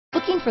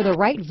Looking for the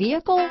right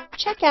vehicle?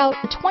 Check out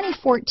the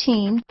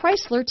 2014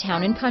 Chrysler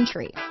Town &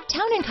 Country.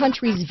 Town &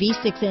 Country's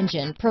V6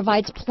 engine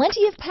provides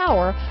plenty of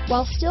power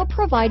while still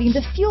providing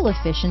the fuel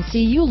efficiency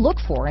you look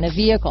for in a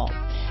vehicle.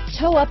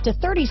 Tow up to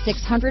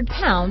 3,600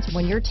 pounds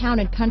when your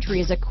Town &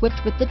 Country is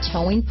equipped with the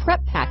Towing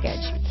Prep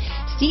package.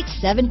 Seat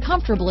 7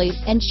 comfortably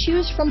and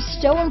choose from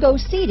stow and go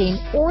seating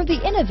or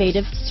the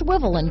innovative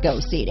swivel and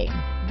go seating.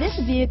 This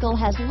vehicle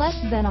has less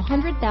than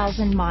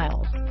 100,000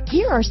 miles.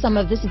 Here are some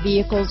of this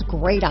vehicle's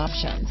great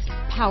options: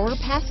 power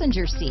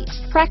passenger seat,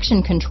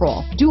 traction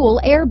control,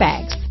 dual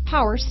airbags,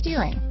 power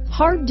steering,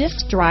 hard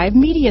disk drive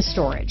media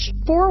storage,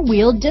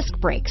 4-wheel disc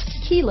brakes,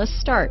 keyless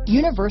start,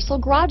 universal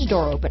garage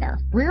door opener,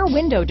 rear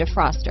window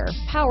defroster,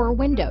 power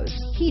windows,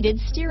 heated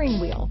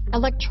steering wheel,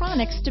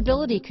 electronic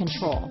stability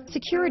control,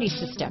 security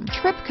system,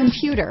 trip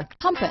computer,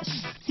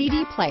 compass,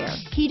 CD player,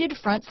 heated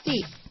front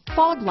seats,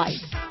 fog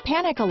lights,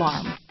 panic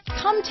alarm.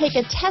 Come take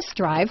a test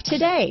drive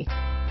today.